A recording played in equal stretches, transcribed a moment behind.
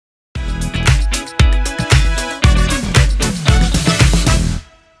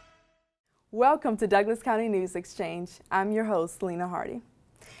Welcome to Douglas County News Exchange. I'm your host, Lena Hardy.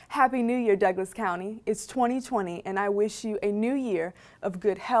 Happy New Year, Douglas County. It's 2020, and I wish you a new year of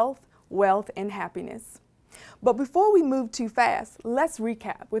good health, wealth, and happiness. But before we move too fast, let's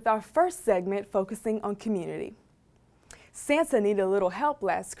recap with our first segment focusing on community. Santa needed a little help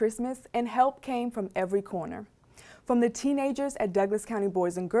last Christmas, and help came from every corner. From the teenagers at Douglas County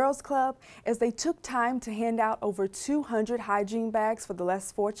Boys and Girls Club, as they took time to hand out over 200 hygiene bags for the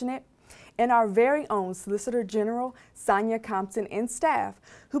less fortunate, and our very own Solicitor General, Sonia Compton, and staff,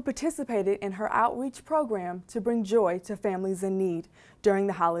 who participated in her outreach program to bring joy to families in need during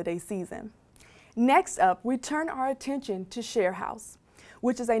the holiday season. Next up, we turn our attention to Share House,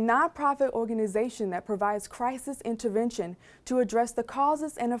 which is a nonprofit organization that provides crisis intervention to address the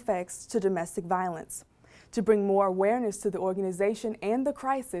causes and effects to domestic violence. To bring more awareness to the organization and the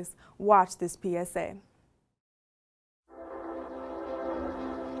crisis, watch this PSA.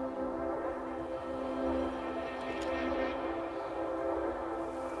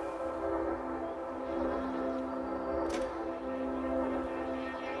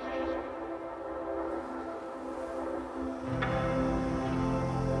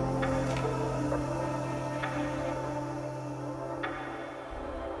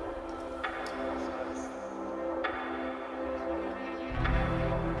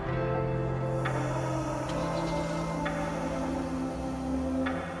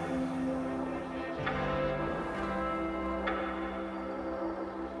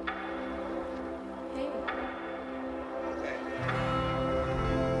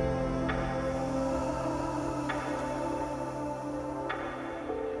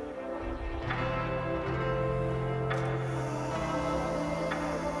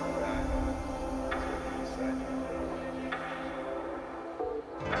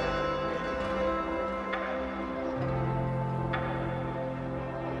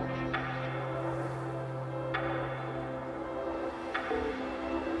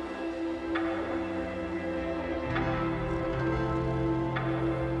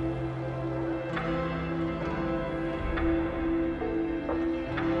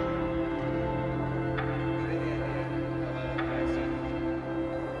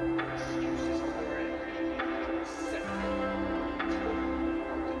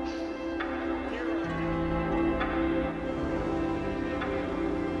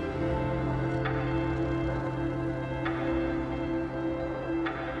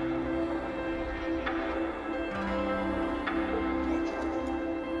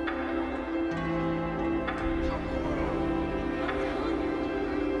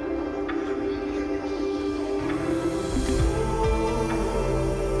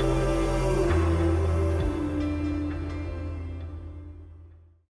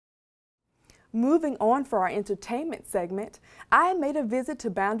 Moving on for our entertainment segment, I made a visit to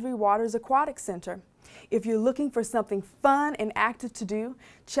Boundary Waters Aquatic Center. If you're looking for something fun and active to do,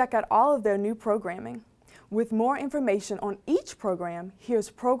 check out all of their new programming. With more information on each program, here's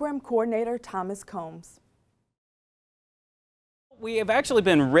Program Coordinator Thomas Combs. We have actually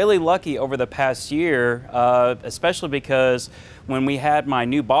been really lucky over the past year, especially because when we had my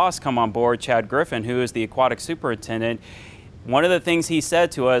new boss come on board, Chad Griffin, who is the aquatic superintendent, one of the things he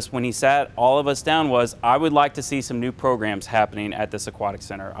said to us when he sat all of us down was, I would like to see some new programs happening at this aquatic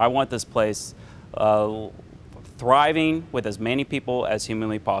center. I want this place thriving with as many people as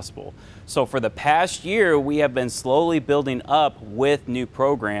humanly possible. So for the past year, we have been slowly building up with new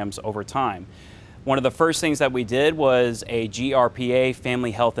programs over time. One of the first things that we did was a GRPA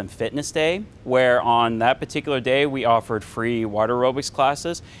Family Health and Fitness Day, where on that particular day we offered free water aerobics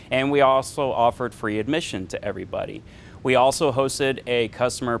classes, and we also offered free admission to everybody. We also hosted a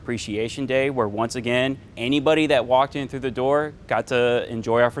Customer Appreciation Day where, once again, anybody that walked in through the door got to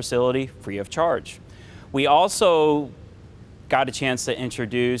enjoy our facility free of charge. We also got a chance to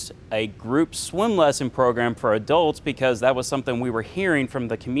introduce a group swim lesson program for adults because that was something we were hearing from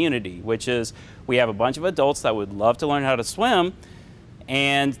the community, which is we have a bunch of adults that would love to learn how to swim,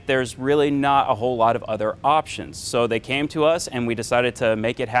 and there's really not a whole lot of other options. So they came to us and we decided to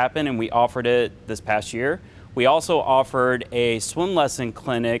make it happen, and we offered it this past year. We also offered a swim lesson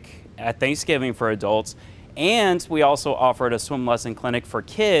clinic at Thanksgiving for adults, and we also offered a swim lesson clinic for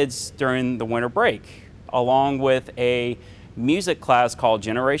kids during the winter break, along with a music class called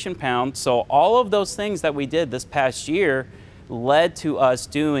Generation Pound. So all of those things that we did this past year led to us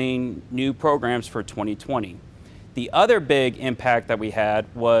doing new programs for 2020. The other big impact that we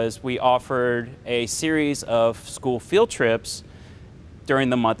had was we offered a series of school field trips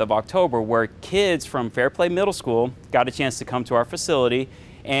during the month of October, where kids from Fairplay Middle School got a chance to come to our facility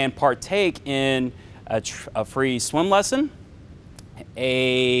and partake in a free swim lesson,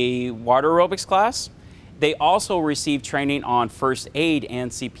 a water aerobics class. They also received training on first aid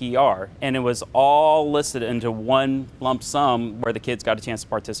and CPR, and it was all listed into one lump sum where the kids got a chance to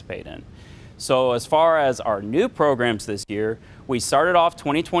participate in. So as far as our new programs this year, we started off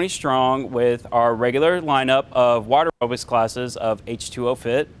 2020 strong with our regular lineup of water aerobics classes of H2O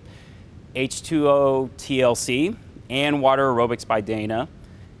Fit, H2O TLC, and water aerobics by Dana,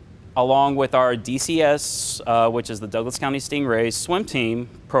 along with our DCS, which is the Douglas County Stingrays swim team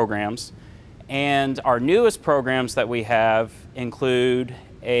programs. And our newest programs that we have include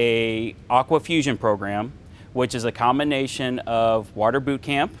a Aqua Fusion program, which is a combination of water boot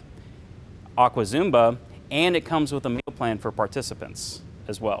camp, Aqua Zumba, and it comes with a meal plan for participants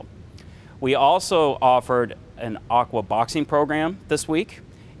as well. We also offered an Aqua Boxing program this week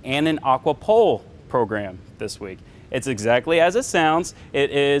and an Aqua Pole program this week. It's exactly as it sounds.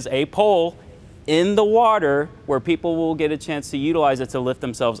 It is a pole in the water where people will get a chance to utilize it to lift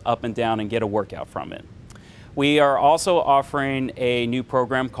themselves up and down and get a workout from it. We are also offering a new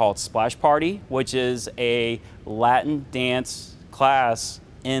program called Splash Party, which is a Latin dance class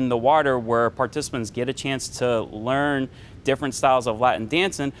in the water where participants get a chance to learn different styles of Latin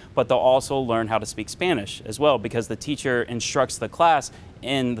dancing, but they'll also learn how to speak Spanish as well because the teacher instructs the class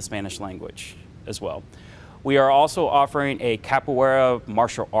in the Spanish language as well. We are also offering a capoeira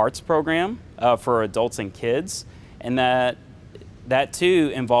martial arts program for adults and kids, and that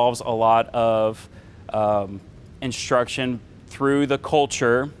too involves a lot of instruction through the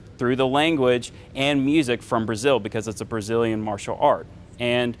culture, through the language, and music from Brazil because it's a Brazilian martial art.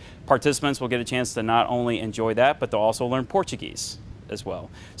 And participants will get a chance to not only enjoy that, but they'll also learn Portuguese as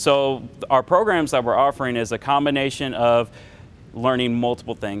well. So our programs that we're offering is a combination of learning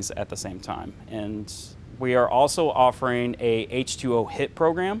multiple things at the same time. And we are also offering a H2O HIIT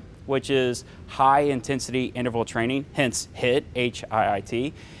program, which is high intensity interval training, hence HIIT,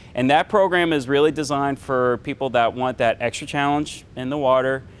 H-I-I-T. And that program is really designed for people that want that extra challenge in the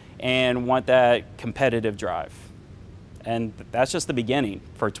water and want that competitive drive. And that's just the beginning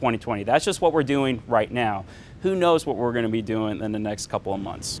for 2020. That's just what we're doing right now. Who knows what we're going to be doing in the next couple of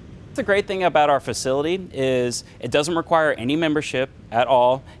months. The great thing about our facility is it doesn't require any membership at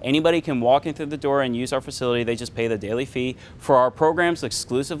all. Anybody can walk in through the door and use our facility. They just pay the daily fee. For our programs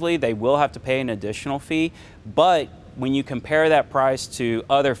exclusively, they will have to pay an additional fee, but when you compare that price to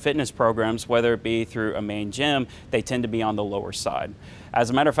other fitness programs, whether it be through a main gym, they tend to be on the lower side. As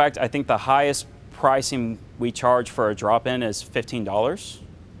a matter of fact, I think the highest pricing we charge for a drop-in is $15.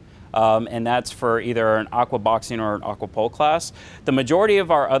 And that's for either an aqua boxing or an aqua pole class. The majority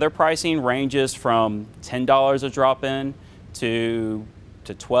of our other pricing ranges from $10 a drop-in to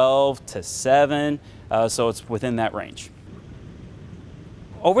 $12 to $7, so it's within that range.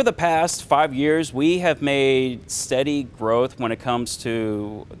 Over the past 5 years, we have made steady growth when it comes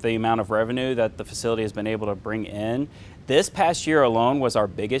to the amount of revenue that the facility has been able to bring in. This past year alone was our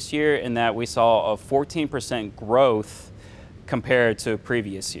biggest year in that we saw a 14% growth compared to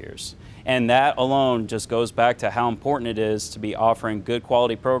previous years. And that alone just goes back to how important it is to be offering good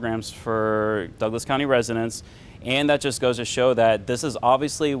quality programs for Douglas County residents. And that just goes to show that this is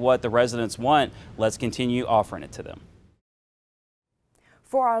obviously what the residents want. Let's continue offering it to them.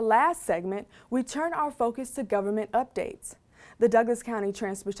 For our last segment, we turn our focus to government updates. The Douglas County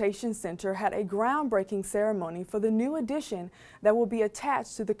Transportation Center had a groundbreaking ceremony for the new addition that will be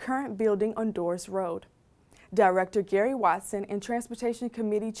attached to the current building on Doris Road. Director Gary Watson and Transportation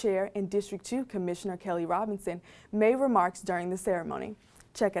Committee Chair and District 2 Commissioner Kelly Robinson made remarks during the ceremony.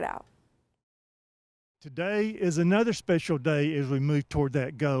 Check it out. Today is another special day as we move toward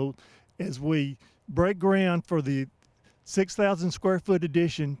that goal, as we break ground for the 6,000 square foot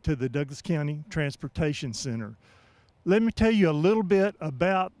addition to the Douglas County Transportation Center. Let me tell you a little bit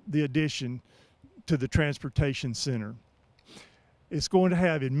about the addition to the Transportation Center. It's going to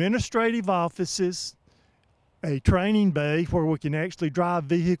have administrative offices, a training bay where we can actually drive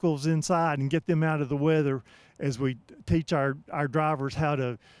vehicles inside and get them out of the weather as we teach our drivers how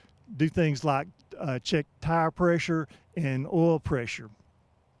to do things like check tire pressure and oil pressure.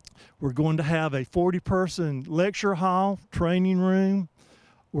 We're going to have a 40-person lecture hall, training room.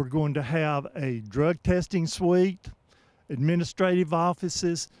 We're going to have a drug testing suite, administrative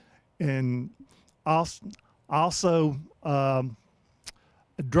offices, and also a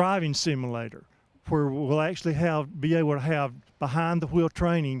driving simulator where we'll actually be able to have behind the wheel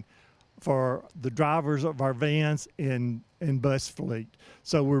training for the drivers of our vans and bus fleet.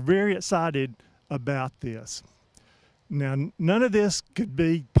 So we're very excited about this. Now, none of this could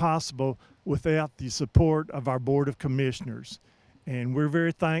be possible without the support of our Board of Commissioners. And we're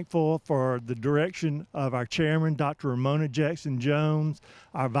very thankful for the direction of our chairman, Dr. Ramona Jackson-Jones,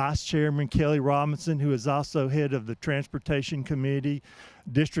 our vice chairman, Kelly Robinson, who is also head of the Transportation Committee,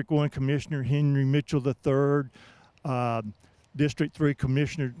 District 1 Commissioner Henry Mitchell III, District 3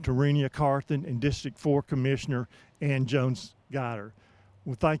 Commissioner Terenia Carthen, and District 4 Commissioner Ann Jones-Guider.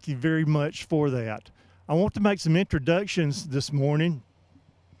 Well, thank you very much for that. I want to make some introductions this morning.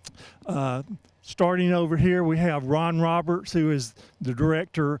 Starting over here, we have Ron Roberts, who is the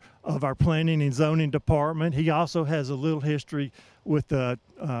director of our Planning and Zoning Department. He also has a little history with the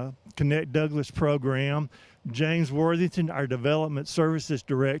Connect Douglas program. James Worthington, our Development Services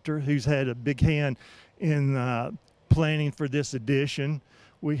Director, who's had a big hand in planning for this edition.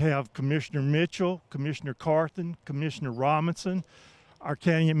 We have Commissioner Mitchell, Commissioner Carthen, Commissioner Robinson, our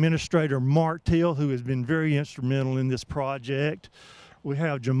County Administrator Mark Till, who has been very instrumental in this project. We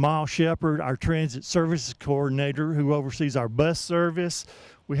have Jamal Shepard, our Transit Services Coordinator, who oversees our bus service.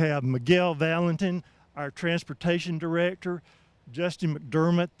 We have Miguel Valentin, our Transportation Director. Justin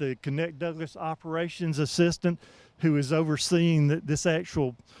McDermott, the Connect Douglas Operations Assistant, who is overseeing this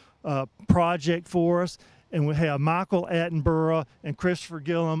actual project for us. And we have Michael Attenborough and Christopher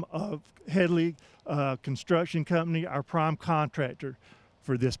Gillum of Headley Construction Company, our prime contractor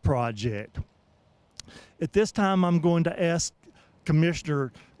for this project. At this time, I'm going to ask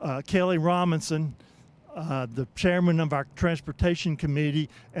Commissioner Kelly Robinson, the chairman of our Transportation Committee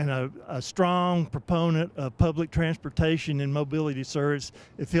and a strong proponent of public transportation and mobility service,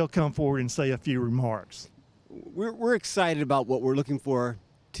 if he'll come forward and say a few remarks. We're excited about what we're looking for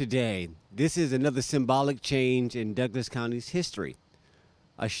today. This is another symbolic change in Douglas County's history,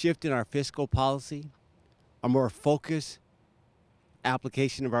 a shift in our fiscal policy, a more focused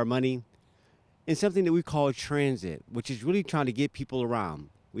application of our money, and something that we call transit, which is really trying to get people around.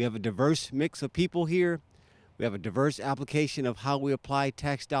 We have a diverse mix of people here. We have a diverse application of how we apply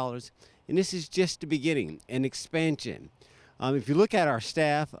tax dollars, and this is just the beginning, an expansion. If you look at our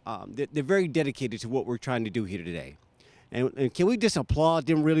staff, they're very dedicated to what we're trying to do here today. And can we just applaud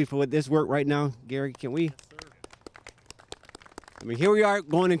them really for this work right now, Gary? Can we? Yes, sir. I mean, here we are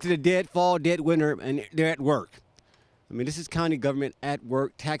going into the dead fall, dead winter, and they're at work. I mean, this is county government at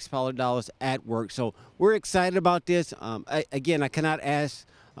work, taxpayer dollars at work. So we're excited about this. Again, I cannot ask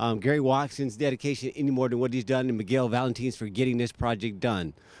Gary Watson's dedication any more than what he's done, and Miguel Valentin's for getting this project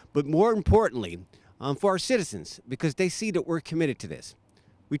done. But more importantly, for our citizens, because they see that we're committed to this.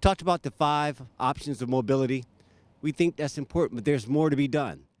 We talked about the 5 options of mobility. We think that's important, but there's more to be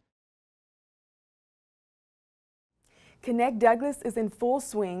done. Connect Douglas is in full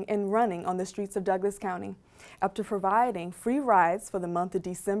swing and running on the streets of Douglas County. After providing free rides for the month of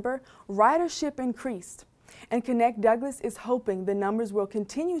December, ridership increased. And Connect Douglas is hoping the numbers will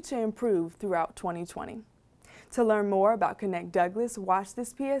continue to improve throughout 2020. To learn more about Connect Douglas, watch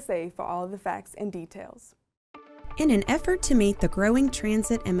this PSA for all of the facts and details. In an effort to meet the growing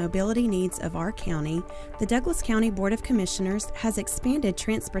transit and mobility needs of our county, the Douglas County Board of Commissioners has expanded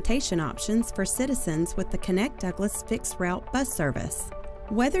transportation options for citizens with the Connect Douglas fixed route bus service.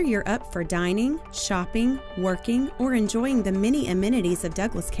 Whether you're up for dining, shopping, working, or enjoying the many amenities of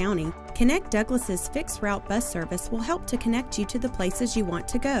Douglas County, Connect Douglas's fixed route bus service will help to connect you to the places you want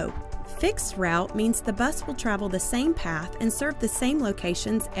to go. Fixed route means the bus will travel the same path and serve the same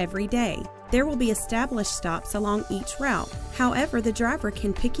locations every day. There will be established stops along each route. However, the driver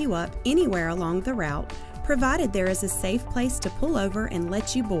can pick you up anywhere along the route, provided there is a safe place to pull over and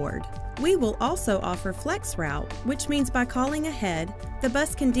let you board. We will also offer flex route, which means by calling ahead, the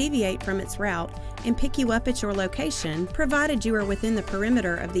bus can deviate from its route and pick you up at your location, provided you are within the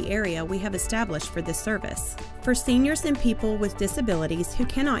perimeter of the area we have established for this service. For seniors and people with disabilities who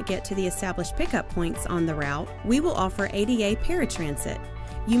cannot get to the established pickup points on the route, we will offer ADA paratransit.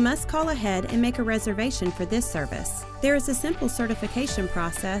 You must call ahead and make a reservation for this service. There is a simple certification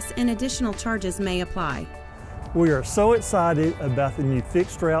process and additional charges may apply. We are so excited about the new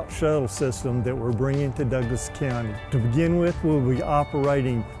fixed route shuttle system that we're bringing to Douglas County. To begin with, we'll be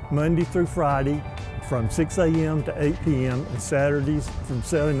operating Monday through Friday from 6 a.m. to 8 p.m. and Saturdays from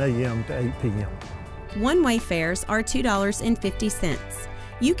 7 a.m. to 8 p.m. One-way fares are $2.50.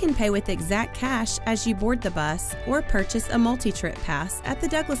 You can pay with exact cash as you board the bus or purchase a multi-trip pass at the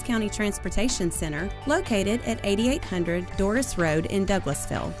Douglas County Transportation Center located at 8800 Doris Road in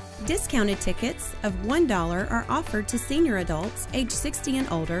Douglasville. Discounted tickets of $1 are offered to senior adults age 60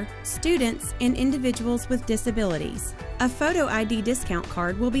 and older, students, and individuals with disabilities. A photo ID discount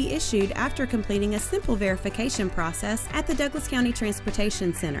card will be issued after completing a simple verification process at the Douglas County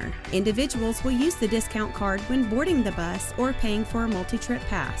Transportation Center. Individuals will use the discount card when boarding the bus or paying for a multi-trip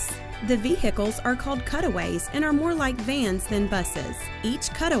pass. The vehicles are called cutaways and are more like vans than buses.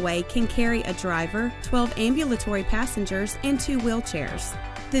 Each cutaway can carry a driver, 12 ambulatory passengers, and 2 wheelchairs.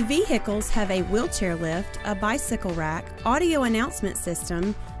 The vehicles have a wheelchair lift, a bicycle rack, audio announcement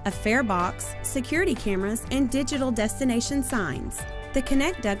system, a fare box, security cameras, and digital destination signs. The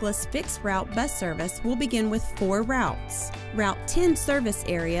Connect Douglas fixed route bus service will begin with 4 routes. Route 10 service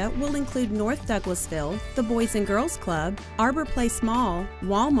area will include North Douglasville, the Boys and Girls Club, Arbor Place Mall,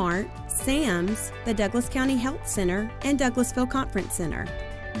 Walmart, Sam's, the Douglas County Health Center, and Douglasville Conference Center.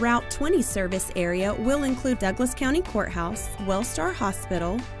 Route 20 service area will include Douglas County Courthouse, Wellstar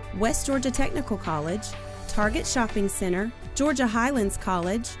Hospital, West Georgia Technical College, Target Shopping Center, Georgia Highlands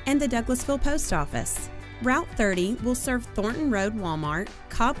College, and the Douglasville Post Office. Route 30 will serve Thornton Road Walmart,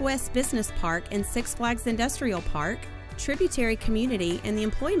 Cobb West Business Park and Six Flags Industrial Park, Tributary Community and the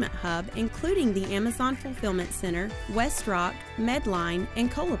Employment Hub, including the Amazon Fulfillment Center, West Rock, Medline,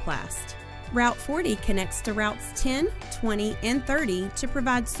 and Coloplast. Route 40 connects to routes 10, 20, and 30 to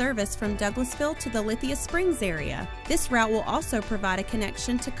provide service from Douglasville to the Lithia Springs area. This route will also provide a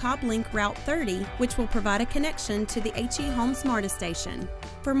connection to Cobb Link Route 30, which will provide a connection to the H.E. Holmes MARTA station.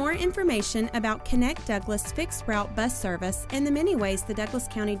 For more information about Connect Douglas fixed route bus service and the many ways the Douglas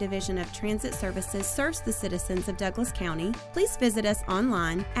County Division of Transit Services serves the citizens of Douglas County, please visit us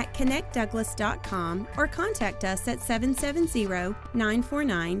online at connectdouglas.com or contact us at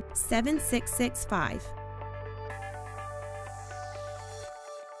 770-949-7665.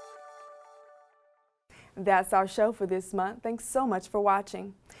 That's our show for this month. Thanks so much for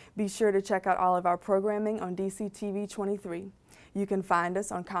watching. Be sure to check out all of our programming on DCTV 23. You can find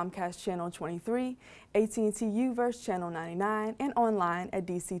us on Comcast Channel 23, AT&T UVerse Channel 99, and online at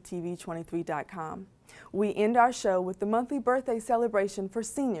DCTV23.com. We end our show with the monthly birthday celebration for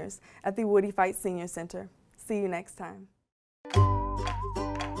seniors at the Woody Fight Senior Center. See you next time.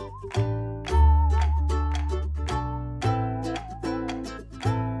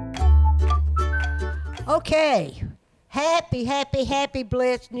 Okay, happy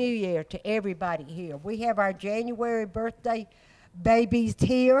blessed New Year to everybody here. We have our January birthday babies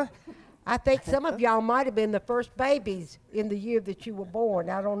here. I think some of y'all might have been the first babies in the year that you were born.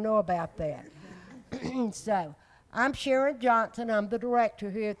 I don't know about that. So, I'm Sharon Johnson. I'm the director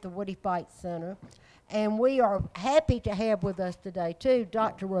here at the Woody Fight Center. And we are happy to have with us today, too,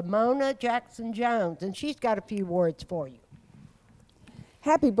 Dr. Ramona Jackson-Jones. And she's got a few words for you.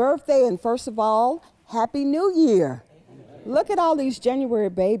 Happy birthday, and first of all, Happy New Year. Look at all these January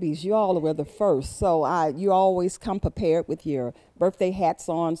babies. You all were the first, so you always come prepared with your birthday hats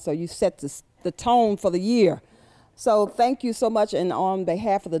on, so you set the tone for the year. So thank you so much, and on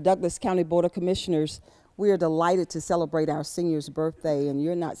behalf of the Douglas County Board of Commissioners, we are delighted to celebrate our seniors' birthday, and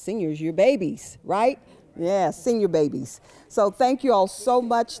you're not seniors, you're babies, right? Yeah, senior babies. So thank you all so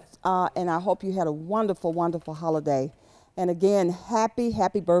much, and I hope you had a wonderful, wonderful holiday. And again,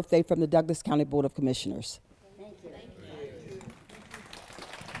 happy birthday from the Douglas County Board of Commissioners.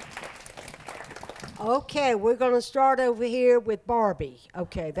 Okay, we're going to start over here with Barbie.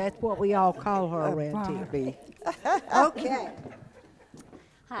 Okay, that's what we all call her around Barbie. here. Okay.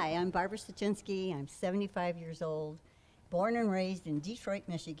 Hi, I'm Barbara Sachinsky. I'm 75 years old, born and raised in Detroit,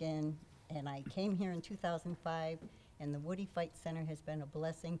 Michigan, and I came here in 2005, and the Woody Fight Center has been a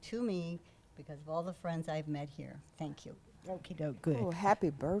blessing to me because of all the friends I've met here. Thank you. Okie doke, good. Oh,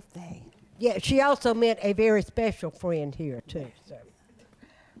 happy birthday. Yeah, she also met a very special friend here, too. So.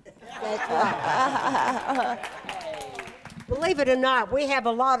 That's right. Believe it or not, we have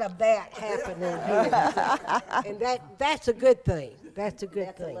a lot of that happening here. And that's a good thing. That's a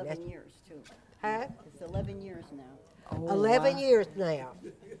good thing. 11 years, too. Huh? It's 11 years now. Oh, 11 years now.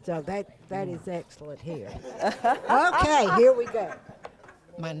 So that is excellent here. Okay, here we go.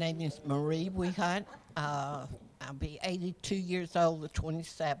 My name is Marie Wehunt. I'll be 82 years old the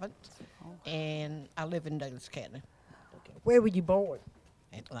 27th, and I live in Douglas County. Okay. Where were you born?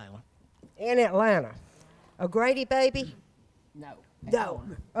 Atlanta. In Atlanta. A Grady baby? No. No.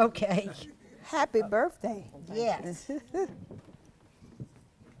 Okay. Happy birthday. Yes.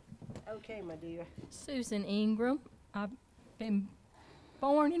 Okay, my dear. Susan Ingram. I've been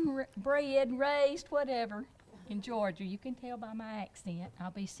born and bred, raised, whatever, in Georgia. You can tell by my accent.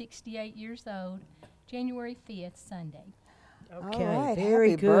 I'll be 68 years old, January 5th, Sunday. Okay, all right,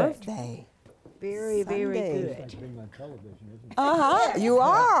 very happy good. birthday. Very, very Sunday. good. You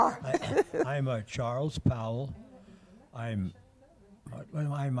are. I'm Charles Powell. I'm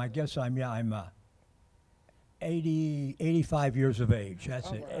 85 years of age.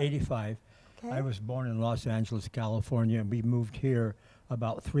 That's it, 85. Okay. I was born in Los Angeles, California, and we moved here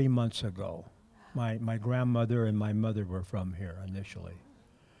about 3 months ago. My grandmother and my mother were from here initially.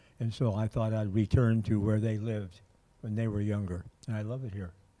 And so I thought I'd return to where they lived when they were younger. And I love it here.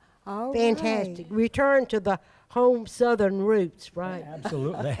 All Fantastic. right. Return to the home southern roots, right?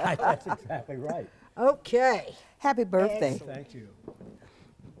 Absolutely. That's exactly right. Okay. Happy birthday. Thank you.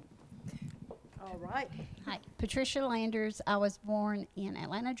 All right. Hi, Patricia Landers. I was born in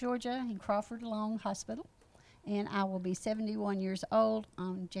Atlanta, Georgia, in Crawford Long Hospital, and I will be 71 years old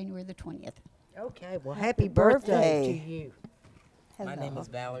on January the 20th. Okay, well, happy birthday to you. My name is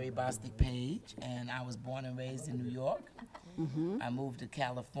Valerie Bostic Page, and I was born and raised in New York. I moved to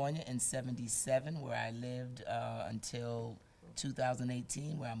California in '77, where I lived until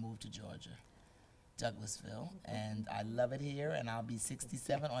 2018, where I moved to Georgia, Douglasville, and I love it here, and I'll be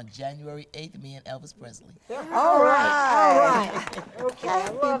 67 on January 8th, me and Elvis Presley. All right. Okay,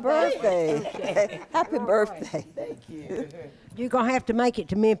 Happy birthday. Happy birthday. Thank you. You're going to have to make it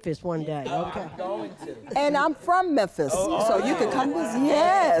to Memphis one day, okay? I'm going to. And I'm from Memphis, so you can come visit.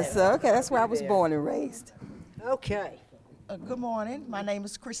 Yes, okay, that's where I was born and raised. Okay. Good morning. My name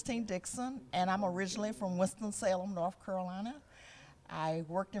is Christine Dixon, and I'm originally from Winston-Salem, North Carolina. I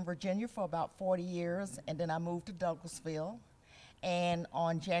worked in Virginia for about 40 years, and then I moved to Douglasville. And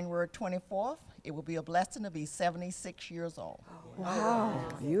on January 24th, it will be a blessing to be 76 years old. Wow,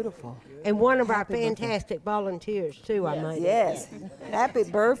 beautiful. And one of our fantastic volunteers, too, I might add. Yes, happy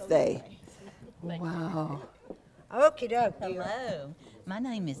birthday. Wow. Okie doke. Hello, my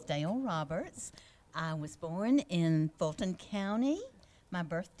name is Dale Roberts. I was born in Fulton County. My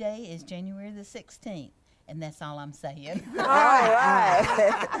birthday is January the 16th. And that's all I'm saying. All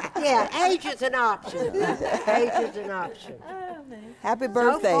right. Yeah, age is an option. Age is an option. Happy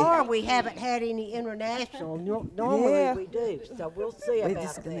birthday. So far, we haven't had any international. Normally we do, so we'll see We're about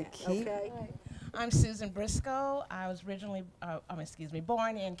just gonna that. keep- Okay. I'm Susan Briscoe. I was originally,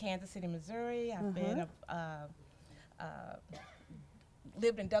 born in Kansas City, Missouri. I've been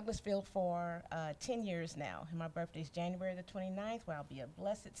lived in Douglasville for 10 years now. And my birthday is January the 29th, where I'll be a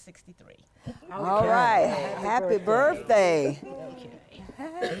blessed 63. All right. Happy birthday.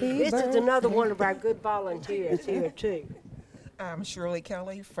 This is another one of our good volunteers here, too. I'm Shirley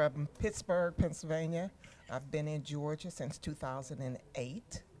Kelly from Pittsburgh, Pennsylvania. I've been in Georgia since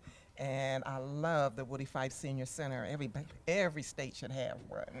 2008, and I love the Woody Fife Senior Center. Every state should have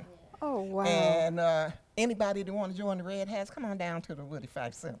one. Oh, wow. And anybody that want to join the Red Hats, come on down to the Woody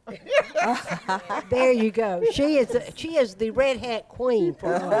Fife Center. There you go. She is the Red Hat Queen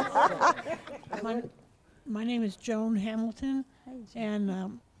for us. My name is Joan Hamilton,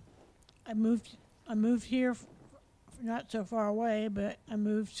 and I moved here not so far away, but I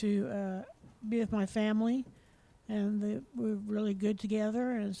moved to be with my family, and we're really good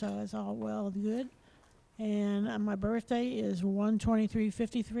together, and so it's all well and good. And my birthday is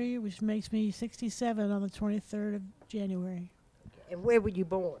 1/23/53, which makes me 67 on the 23rd of January. And where were you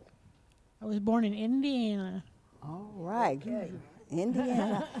born? I was born in Indiana. All right.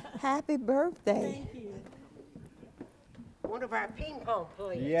 Indiana. Happy birthday. Thank you. One of our ping pong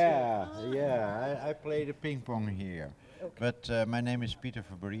players. Yeah, I play the ping pong here. Okay. But my name is Peter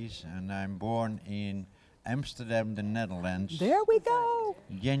Fabrice, and I'm born in Amsterdam, the Netherlands. There we go.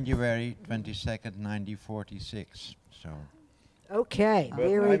 January 22nd, 1946. So. Okay, But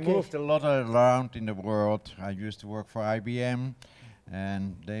very I good. moved a lot around in the world. I used to work for IBM,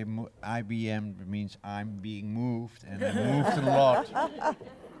 and IBM means I'm being moved, and I moved a lot.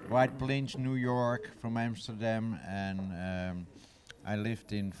 White Plains, New York, from Amsterdam, and I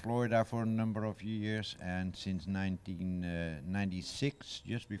lived in Florida for a number of years, and since 1996,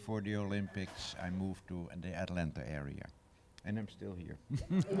 just before the Olympics, I moved to the Atlanta area. And I'm still here.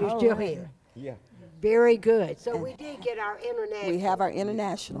 And you're still here? Yeah. Very good. So we did get our international. We have our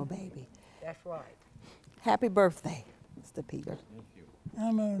international baby. That's right. Happy birthday, Mr. Peter. Thank you.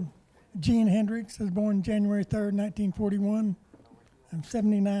 I'm Gene Hendricks. I was born January 3rd, 1941. I'm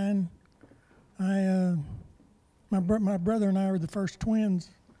 79. My brother and I were the first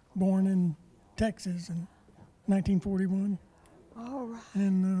twins born in Texas in 1941. All right.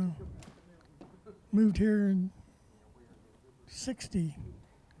 And moved here in 60.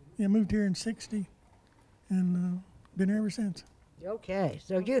 Yeah, moved here in 60 and been here ever since. Okay,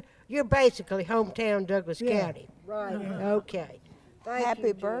 so you're basically hometown Douglas Yeah. County. Right. Yeah. Okay. Thank Happy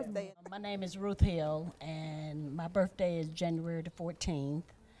you, Jim. birthday. My name is Ruth Hill, and my birthday is January the 14th.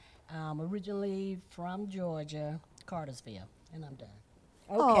 I'm originally from Georgia, Cartersville, and I'm done.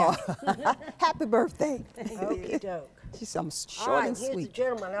 Oh, happy birthday. Okie doke. She's All short right, and here's the sweet.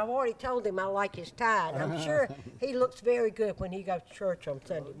 gentleman. I've already told him I like his tie, and I'm sure he looks very good when he goes to church on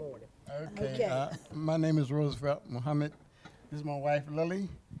Sunday morning. Okay. My name is Roosevelt Muhammad. This is my wife, Lily.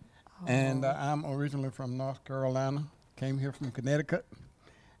 And I'm originally from North Carolina. Came here from Connecticut.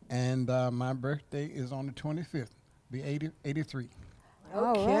 And my birthday is on the 25th. Be 83.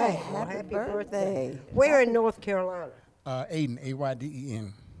 Okay. right, Well, happy happy birthday. Where in North Carolina? Aden,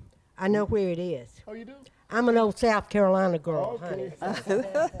 A-Y-D-E-N. I know where it is. Oh, you do? I'm an old South Carolina girl, Okay. honey.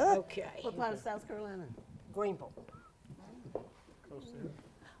 Okay. What part of South Carolina? Greenville.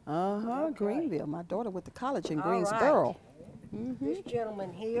 Greenville. My daughter went to college in All Greensboro. right. This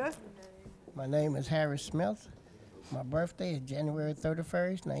gentleman here. My name is Harry Smith. My birthday is January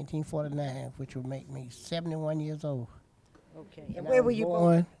 31st, 1949, which will make me 71 years old. Okay. And And I where was were you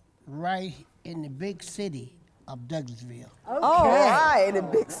born? Right in the big city of Douglasville. Okay. All right, in a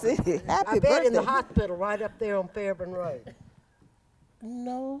big city. Happy I bet birthday. in the hospital right up there on Fairburn Road.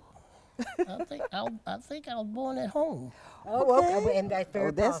 No, I think I was born at home. Oh, okay. Well, and that's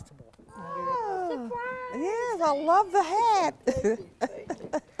very that's- possible. Yes, I love the hat.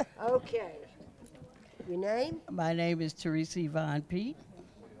 Okay. Your name? My name is Teresa Yvonne Pete.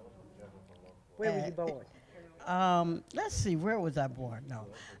 Where were you born? Let's see, where was I born? No,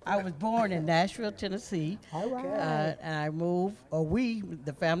 I was born in Nashville, Tennessee. Okay. And I moved,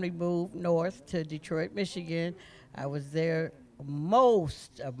 the family moved north to Detroit, Michigan. I was there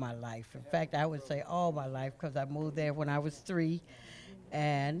most of my life. In fact, I would say all my life because I moved there when I was 3.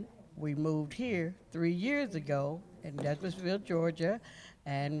 And we moved here 3 years ago in Douglasville, Georgia.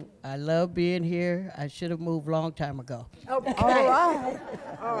 And I love being here. I should have moved a long time ago. Okay. All right.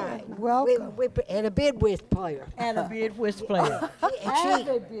 All right. Welcome. And a bid whist player. And a bid whist player. And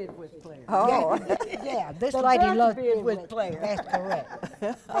a bid whist player. Oh. Yeah, this The lady best loves bid bid whist whist player. That's correct.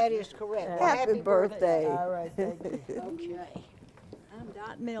 That is correct. Well, Happy birthday. All right, thank you. Okay. I'm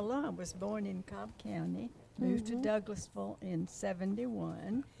Dot Miller. I was born in Cobb County, moved to Douglasville in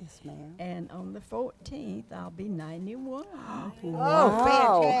 71. Yes, ma'am. And on the 14th, I'll be 91. Oh,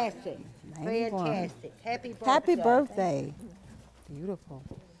 Wow. fantastic. 91. Fantastic. Happy birthday. Happy birthday. Beautiful.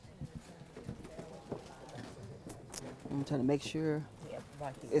 I'm trying to make sure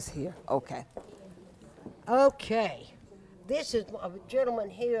it's here. Okay. Okay. This is a gentleman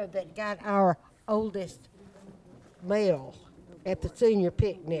here that got our oldest male at the senior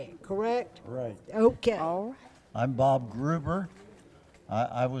picnic, correct? Right. Okay. All right. I'm Bob Gruber.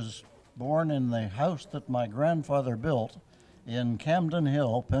 I was born in the house that my grandfather built in Camden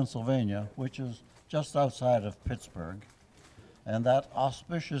Hill, Pennsylvania, which is just outside of Pittsburgh. And that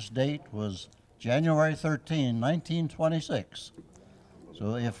auspicious date was January 13, 1926.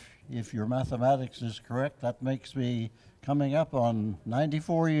 So if your mathematics is correct, that makes me coming up on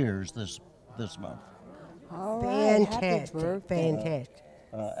 94 years this month. All right. Happy Fantastic. birthday. Fantastic.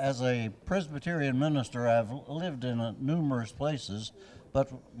 As a Presbyterian minister, I've lived in numerous places,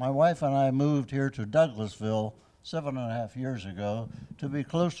 but my wife and I moved here to Douglasville 7.5 years ago to be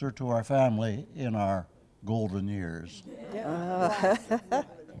closer to our family in our golden years.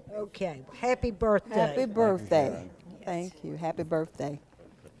 Okay. Happy birthday. Happy birthday. Thank you. Happy birthday.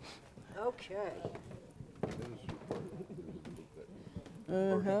 Okay.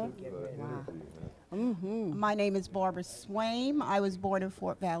 Wow. My name is Barbara Swaim. I was born in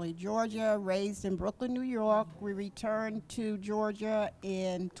Fort Valley, Georgia, raised in Brooklyn, New York. We returned to Georgia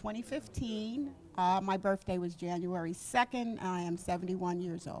in 2015. My birthday was January 2nd. I am 71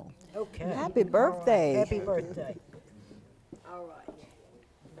 years old. Okay. Happy birthday. Happy birthday. All right.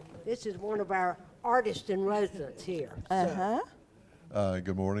 This is one of our artists in residence here.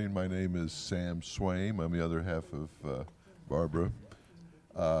 Good morning. My name is Sam Swaim. I'm the other half of Barbara.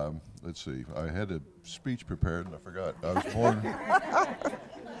 Let's see. I had a speech prepared and I forgot. I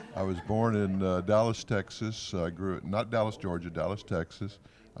was born in Dallas, Texas. I grew not Dallas, Georgia, Dallas, Texas.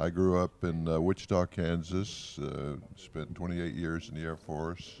 I grew up in Wichita, Kansas. Spent 28 years in the Air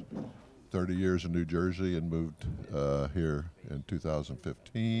Force, 30 years in New Jersey, and moved here in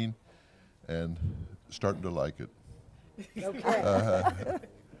 2015, and starting to like it. Okay.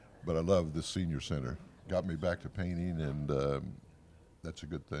 But I love the senior center. Got me back to painting, and that's a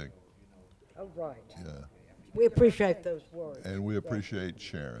good thing. All right. Yeah. We appreciate those words. And we appreciate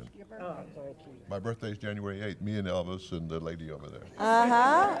Sharon. Oh, thank you. My birthday's January 8th. Me and Elvis and the lady over there.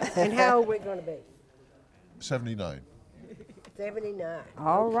 And how old are we going to be? 79. 79.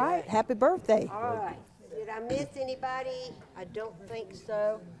 All right. Happy birthday. All right. Did I miss anybody? I don't think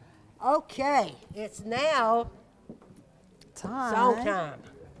so. Okay. It's now Time. song time.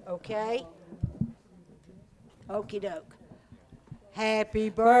 Okay? Okie doke. Happy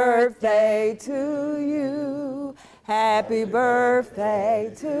birthday to you. Happy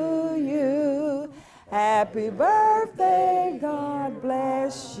birthday to you. Happy birthday, God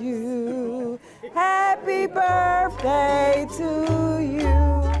bless you. Happy birthday to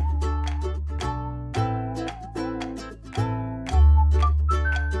you.